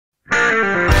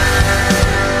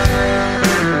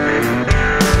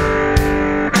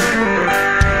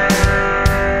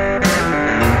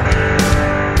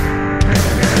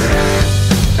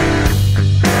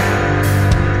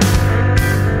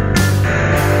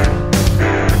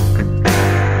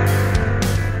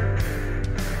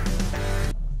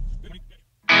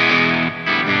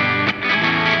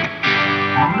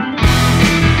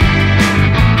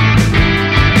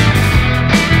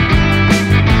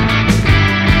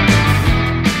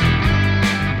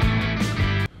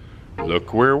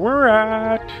Look where we're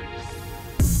at.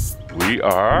 We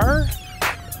are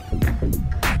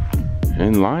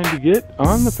in line to get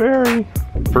on the ferry.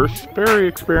 First ferry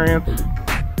experience.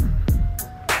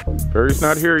 Ferry's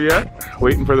not here yet.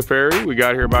 Waiting for the ferry. We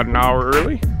got here about an hour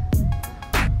early.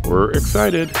 We're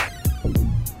excited.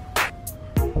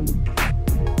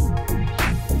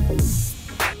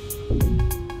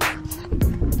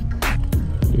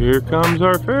 Here comes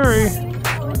our ferry.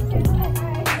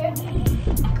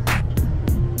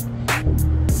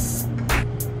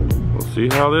 We'll see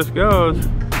how this goes.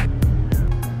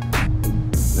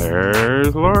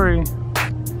 There's Lori.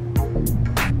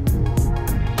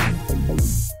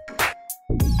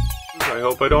 I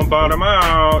hope I don't bottom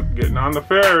out. Getting on the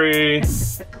ferry.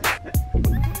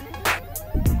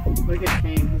 Look at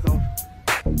Kane. He's all...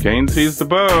 Kane sees the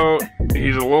boat.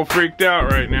 He's a little freaked out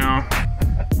right now.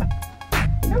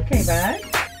 Okay, bud.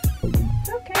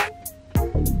 Okay.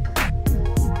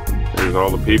 There's all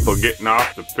the people getting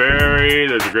off the ferry.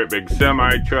 There's a great big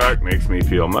semi truck. Makes me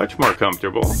feel much more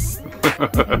comfortable.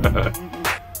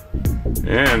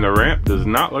 And the ramp does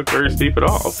not look very steep at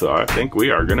all, so I think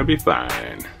we are going to be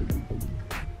fine.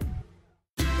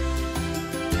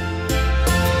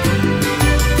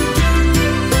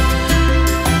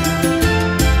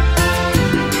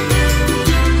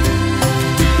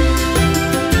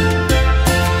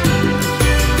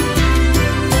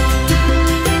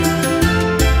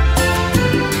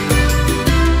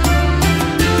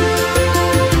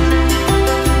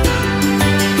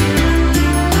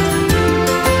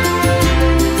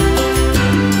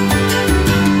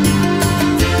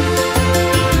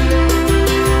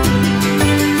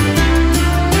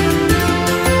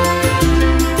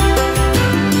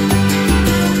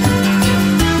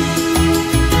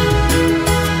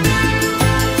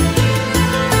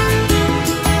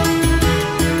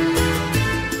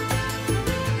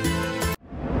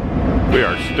 We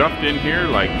are stuffed in here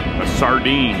like a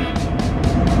sardine.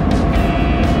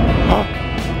 Oh,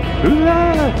 who's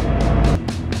that?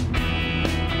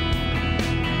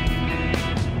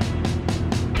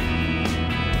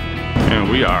 And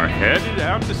we are headed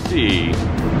out to sea.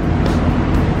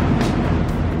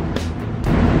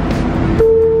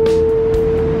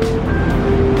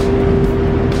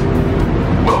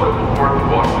 Welcome aboard the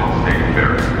Washington State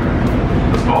Ferry.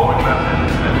 The following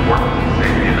message is important to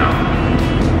safety announcement.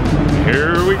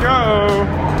 Here we go.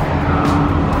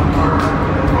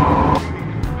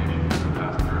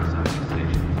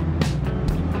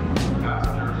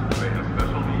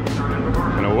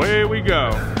 And away we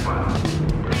go.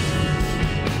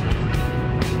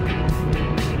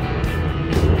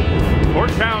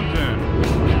 Port Townsend.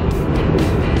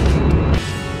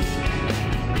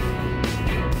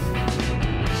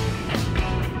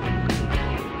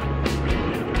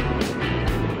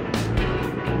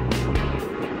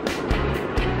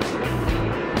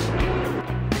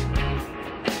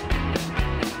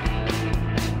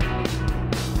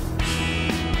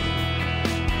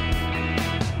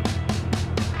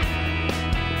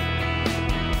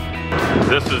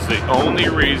 This is the only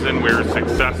reason we're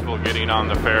successful getting on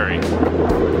the ferry.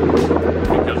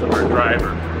 Because of our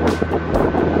driver.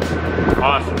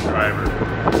 Awesome driver.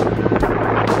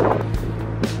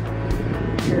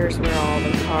 Here's where all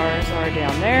the cars are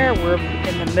down there. We're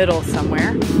in the middle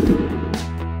somewhere.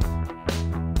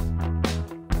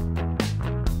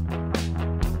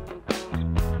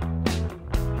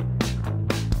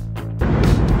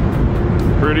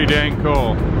 Pretty dang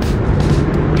cool.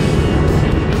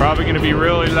 Probably going to be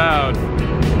really loud.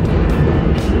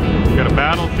 Got a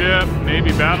battleship,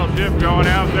 Navy battleship going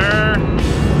out there.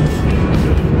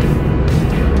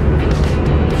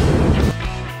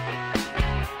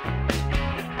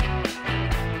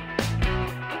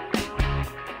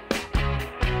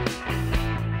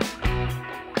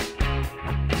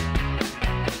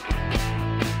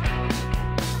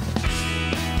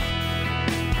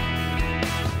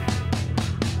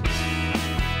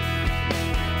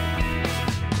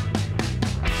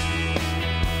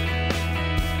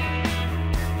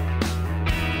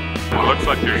 Looks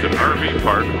like there's an RV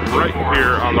park right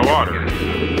here on the water.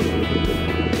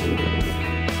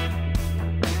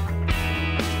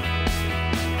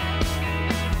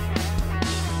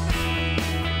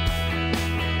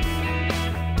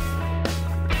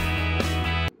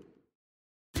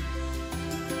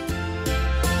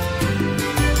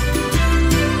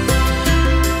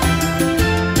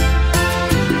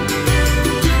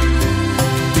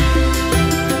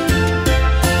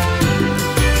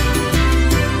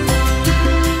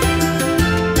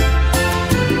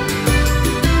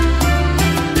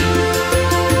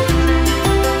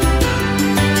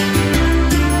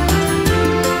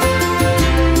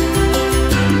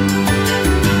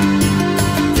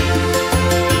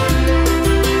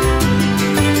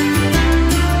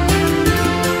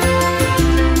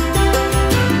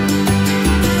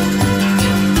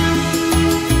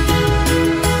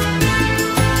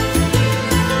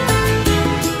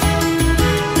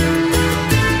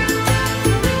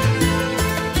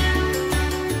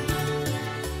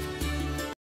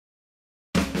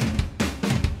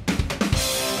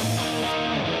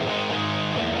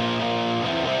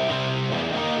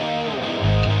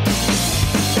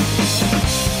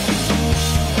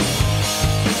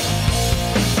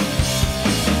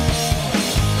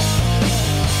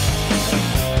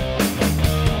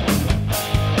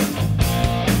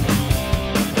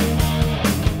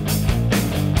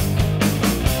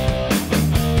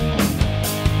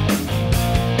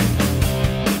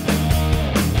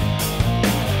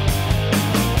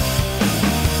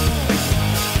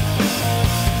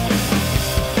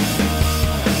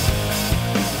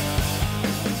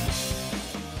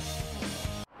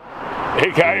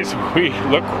 Alright guys,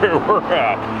 look where we're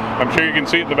at. I'm sure you can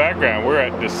see it in the background. We're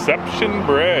at Deception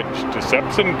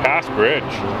Pass Bridge.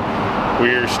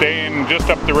 We're staying just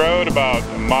up the road about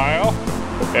a mile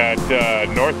at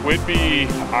North Whidbey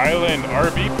Island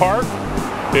RV Park.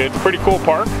 It's a pretty cool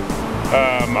park.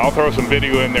 I'll throw some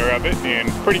video in there of it, and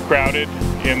it's pretty crowded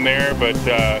in there, but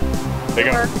they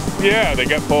got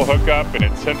full hookup and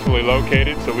it's centrally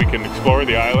located so we can explore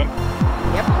the island.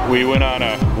 Yep. We went on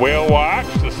a whale watch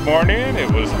this morning. It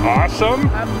was awesome.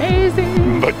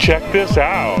 Amazing. But check this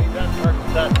out.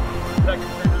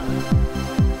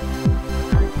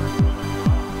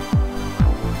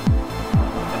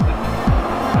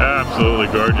 Absolutely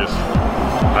gorgeous.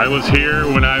 I was here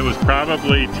when I was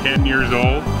probably 10 years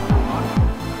old.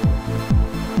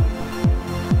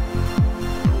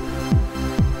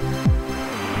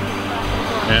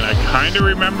 And I kind of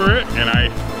remember it, and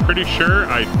I'm pretty sure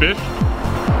I fished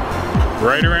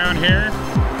right around here.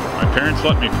 My parents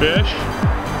let me fish.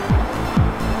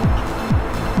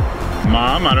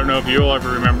 Mom, I don't know if you'll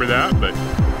ever remember that, but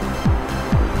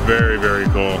very, very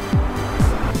cool.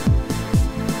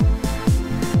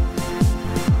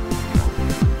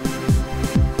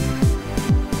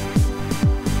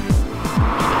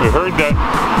 We heard that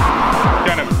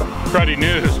kind of cruddy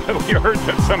news, but we heard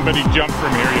that somebody jumped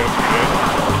from here yesterday.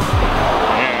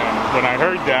 And when I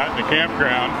heard that in the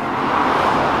campground,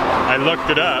 I looked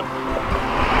it up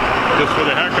just for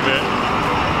the heck of it.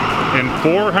 And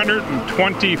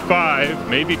 425,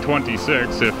 maybe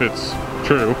 26 if it's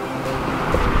true,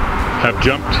 have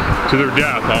jumped to their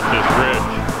death off this bridge.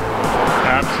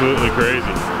 Absolutely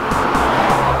crazy.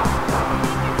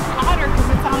 Otter, because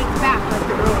it's on its back.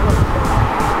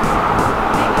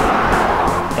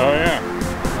 Oh yeah,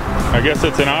 I guess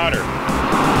it's an otter.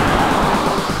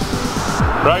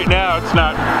 Right now it's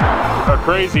not a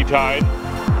crazy tide,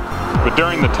 but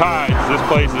during the tides this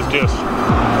place is just,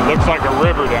 looks like a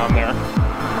river down there.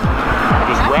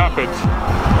 Just rapids.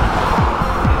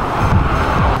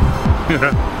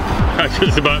 I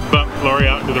just about bumped Lori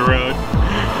out into the road.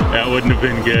 That wouldn't have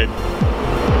been good.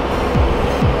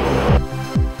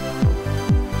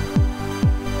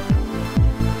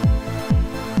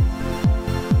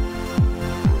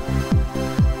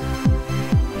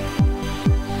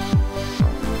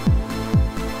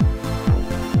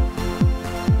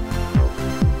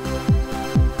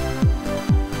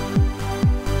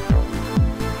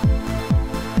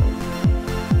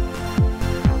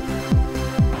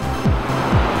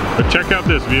 But check out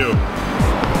this view.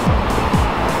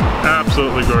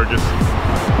 Absolutely gorgeous.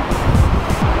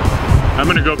 I'm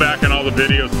gonna go back in all the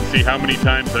videos and see how many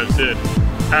times I've said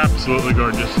absolutely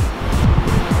gorgeous.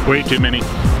 Way too many.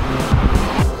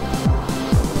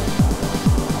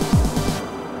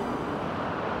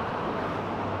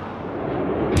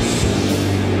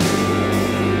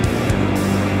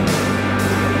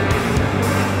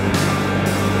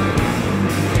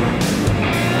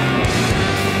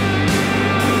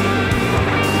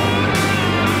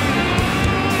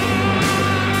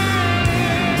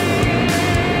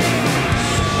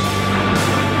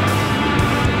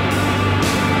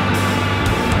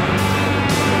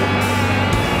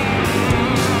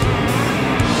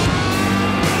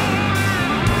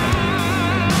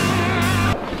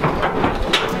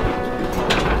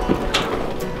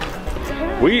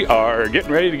 We are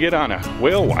getting ready to get on a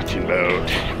whale watching boat.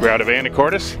 We're out of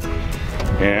Anacortes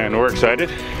and we're excited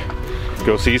to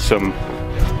go see some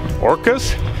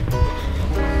orcas.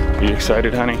 Are you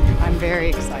excited, honey? I'm very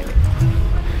excited.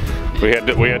 We had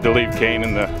to leave Kane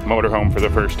in the motorhome for the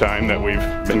first time that we've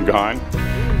been gone,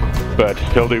 but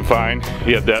he'll do fine.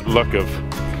 He had that look of,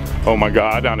 oh my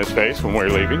God, on his face when we were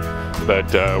leaving,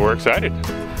 but we're excited.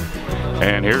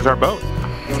 And here's our boat.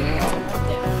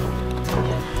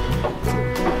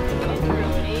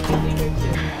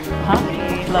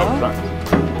 Low?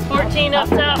 14 up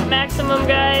top, maximum,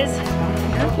 guys.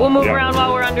 We'll move around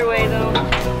while we're underway, though.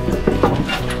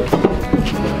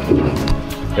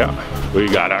 Yeah, we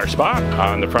got our spot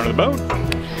on the front of the boat.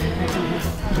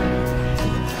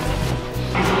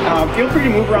 Feel free to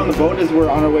move around the boat as we're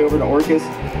on our way over to Orcas.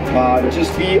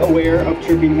 Just be aware of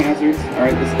tripping hazards. All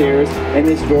right, the stairs and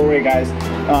this doorway, guys.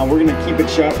 We're gonna keep it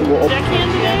shut. And we'll open.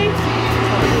 Deckhand today?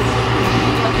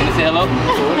 Can I say hello?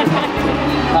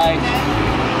 Hi.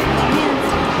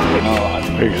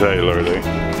 Are you excited, Lori?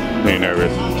 Are you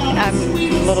nervous? I'm a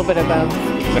little bit of both.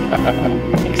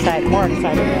 Excited, more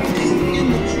excited.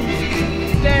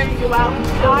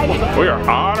 We are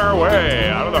on our way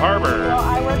out of the harbor.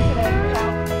 I work today.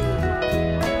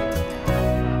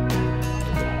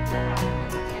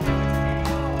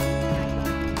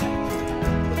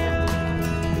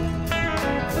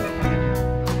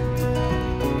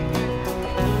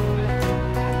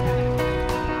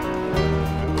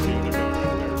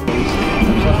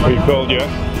 cold yet?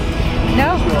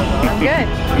 No, I'm good.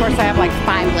 Of course, I have like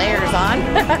 5 layers on.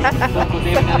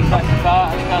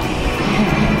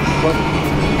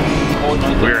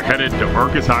 We're headed to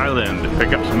Orcas Island to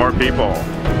pick up some more people.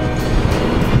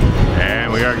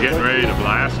 And we are getting ready to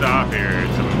blast off here.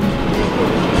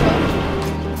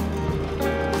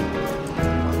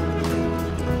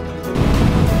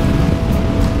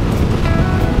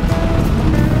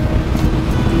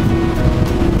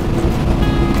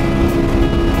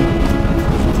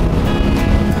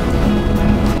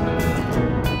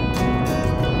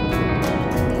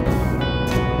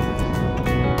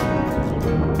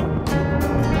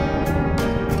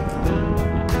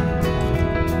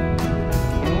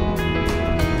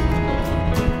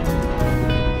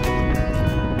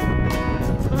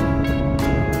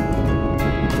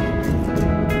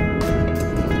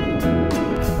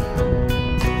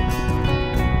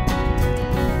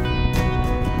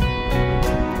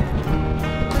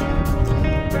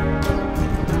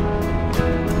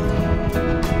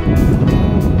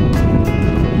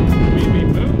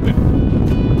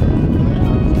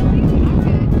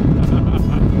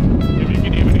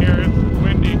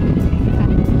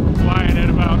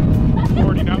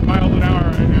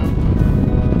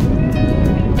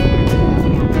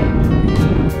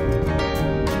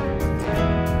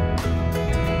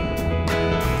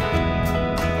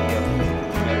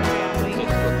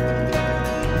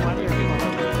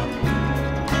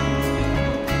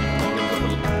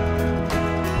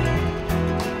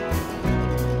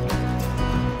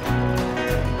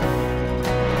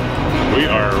 We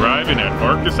are arriving at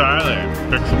Orcas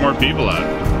Island. Pick some more people up.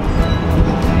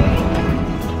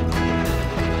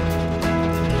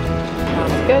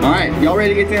 All right, y'all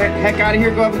ready to get the heck out of here?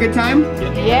 Go have a good time?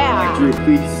 Yeah. Drew,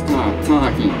 please stop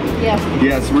talking. Yes.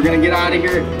 Yes, we're gonna get out of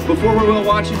here. Before we're whale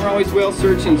watching, we're always whale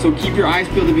searching, so keep your eyes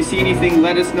peeled. If you see anything,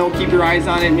 let us know. Keep your eyes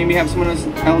on it. Maybe have someone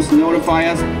else notify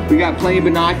us. We got plenty of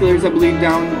binoculars, I believe,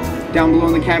 down below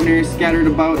in the cabin area scattered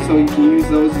about, so you can use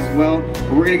those as well.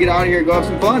 But we're gonna get out of here, go have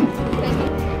some fun.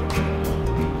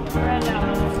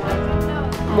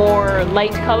 More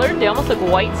light colored. They almost look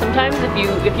white sometimes.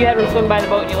 If you had them swim by the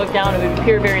boat and you look down, it would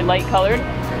appear very light colored.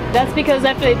 That's because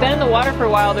after they've been in the water for a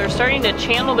while, they're starting to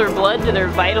channel their blood to their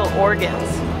vital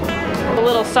organs. The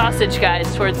little sausage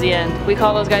guys towards the end. We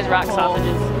call those guys rock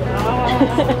sausages.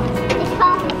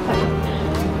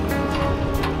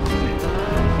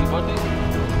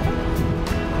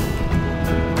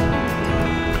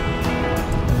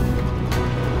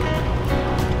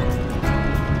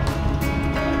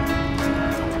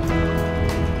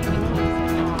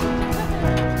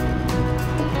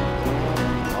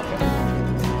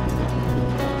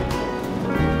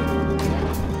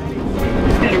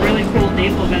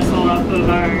 Naval vessel off of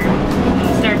our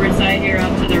starboard side here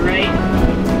off to the right.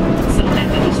 Some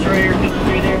type of destroyer coming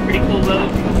through there, pretty cool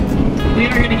boat. We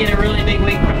are going to get a really big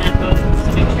wake from that boat,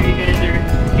 so make sure you guys are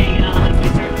hanging on as we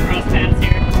start to cross paths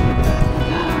here.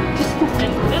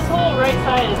 And this whole right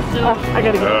side is still... I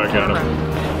gotta go. Oh, I got him.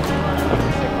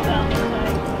 Circle down this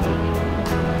side.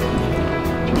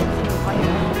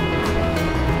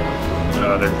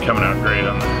 Oh, they're coming out great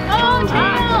on the... Oh,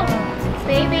 no!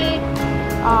 Baby.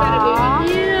 Aww.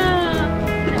 Yeah.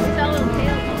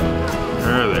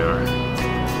 There they are.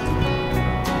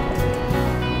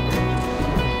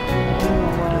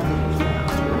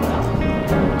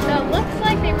 So it looks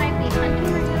like they might be hunting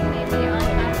or something, maybe on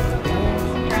top of this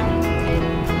drowning kid.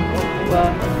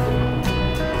 What?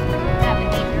 That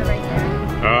behavior right there.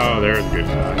 Oh, there's good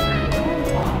shot.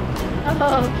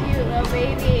 Oh, cute little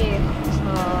baby.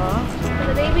 Aww. So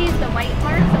the baby is the white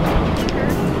part, so it's thicker.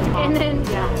 And then a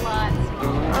lot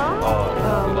smaller.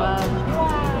 Oh, wow.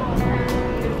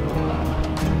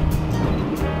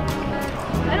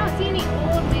 I don't see any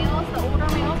old males. The older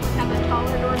males would have the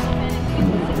taller dorsal fin and 2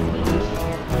 to 6 feet.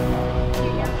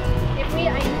 If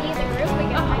I need the group, we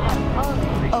can find out all of them.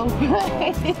 Oh,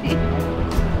 right.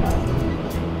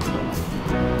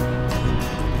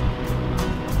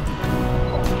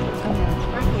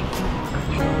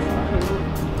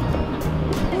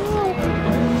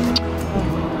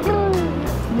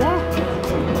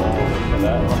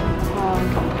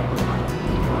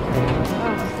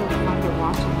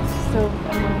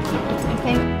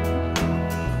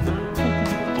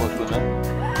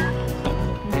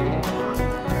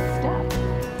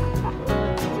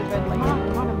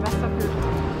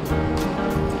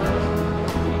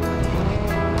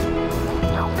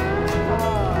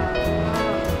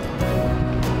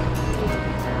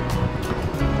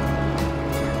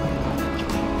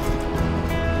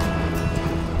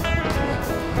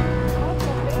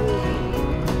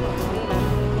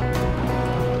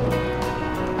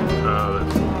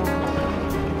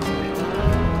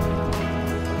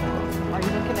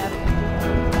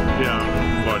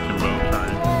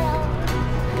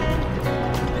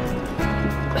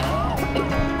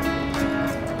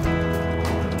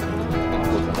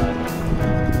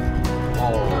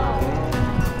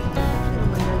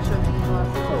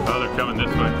 coming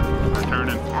this way. We're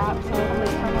turning.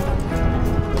 Absolutely.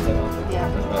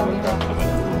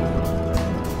 Yeah.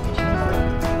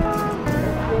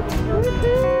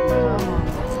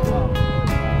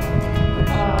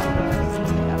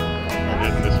 We're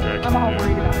heading this direction. I'm all too.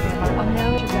 worried about him. I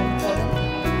know she's going to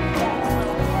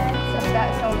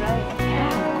That's so right.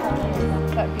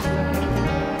 that'd be so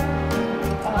good.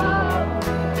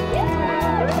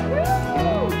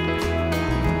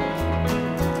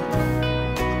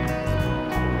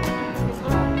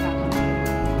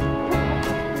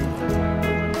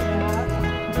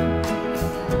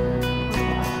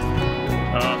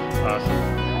 Oh, awesome.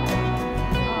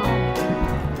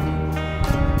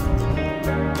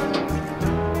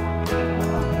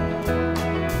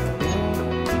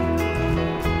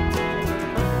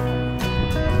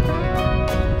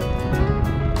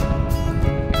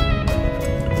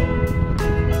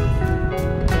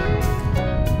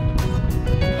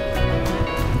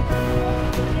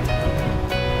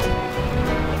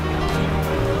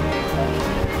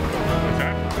 What's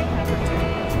that?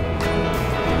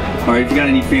 All right, if you got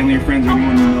any family or friends or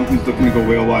anyone you know who's looking to go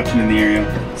whale watching in the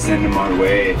area, send them our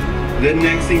way. The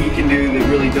next thing you can do that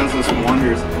really does us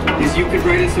wonders is you could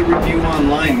write us a review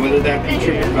online, whether that be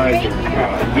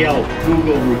TripAdvisor, Yelp,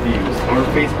 Google reviews, our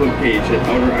Facebook page at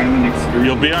Outer Island Excursion.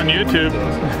 You'll be on YouTube.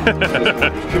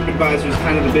 TripAdvisor is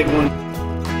kind of the big one.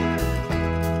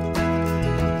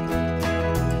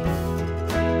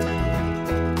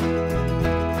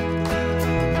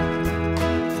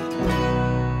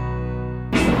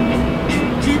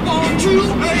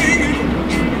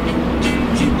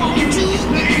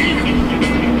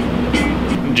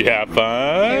 Did you have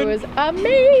fun? It was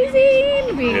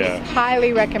amazing. We Yeah.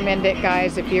 highly recommend it,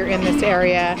 guys, if you're in this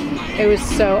area. It was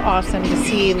so awesome to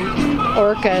see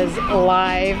orcas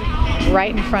live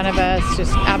right in front of us.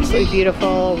 Just absolutely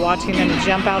beautiful, watching them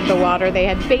jump out of the water. They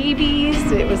had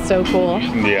babies. It was so cool.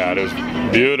 Yeah, it was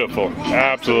beautiful.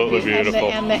 Absolutely beautiful.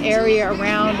 And the area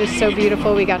around is so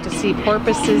beautiful. We got to see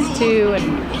porpoises too,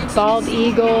 and bald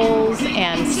eagles,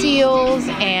 and seals,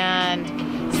 and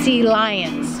sea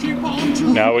lions.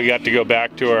 Now we got to go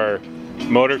back to our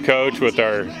motor coach with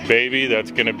our baby that's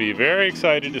going to be very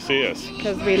excited to see us.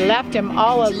 Because we left him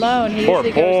all alone. He Poor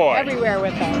usually goes boy. everywhere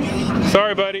with us.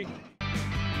 Sorry, buddy.